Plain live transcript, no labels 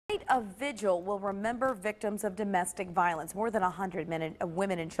A vigil will remember victims of domestic violence. More than 100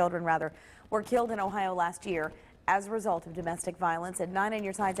 women and children were killed in Ohio last year as a result of domestic violence. At 9 on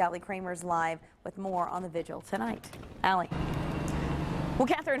your side's Allie Kramer's live with more on the vigil tonight. Allie. Well,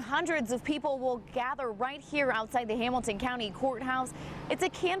 Catherine, hundreds of people will gather right here outside the Hamilton County Courthouse. It's a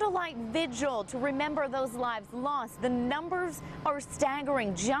candlelight vigil to remember those lives lost. The numbers are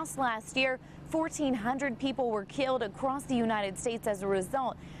staggering. Just last year, 1,400 people were killed across the United States as a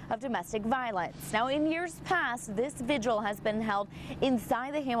result of domestic violence. Now, in years past, this vigil has been held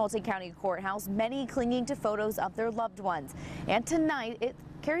inside the Hamilton County Courthouse, many clinging to photos of their loved ones. And tonight, it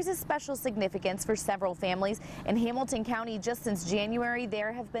carries a special significance for several families. In Hamilton County, just since January,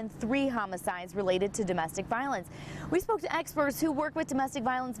 there have been 3 homicides related to domestic violence. We spoke to experts who work with domestic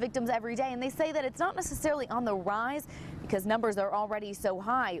violence victims every day, and they say that it's not necessarily on the rise because numbers are already so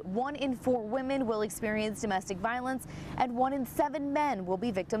high. 1 in 4 women will experience domestic violence, and 1 in 7 men will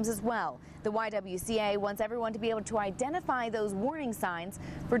be victims as well. The YWCA wants everyone to be able to identify those warning signs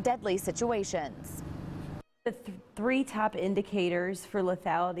for deadly situations. The 3 top indicators for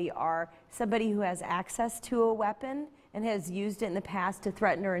lethality are somebody who has access to a weapon and has used it in the past to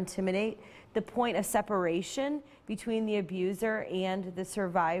threaten or intimidate, the point of separation between the abuser and the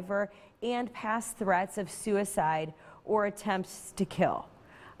survivor, and past threats of suicide or attempts to kill.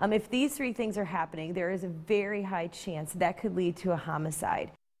 If these 3 things are happening, there is a very high chance that could lead to a homicide.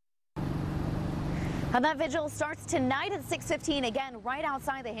 And that vigil starts tonight at 6:15, again, right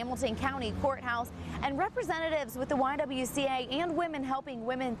outside the Hamilton County Courthouse. And representatives with the YWCA and Women Helping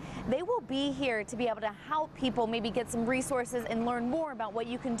Women, they will be here to be able to help people maybe get some resources and learn more about what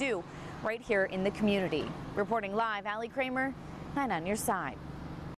you can do right here in the community. Reporting live, Allie Kramer, 9 on your side.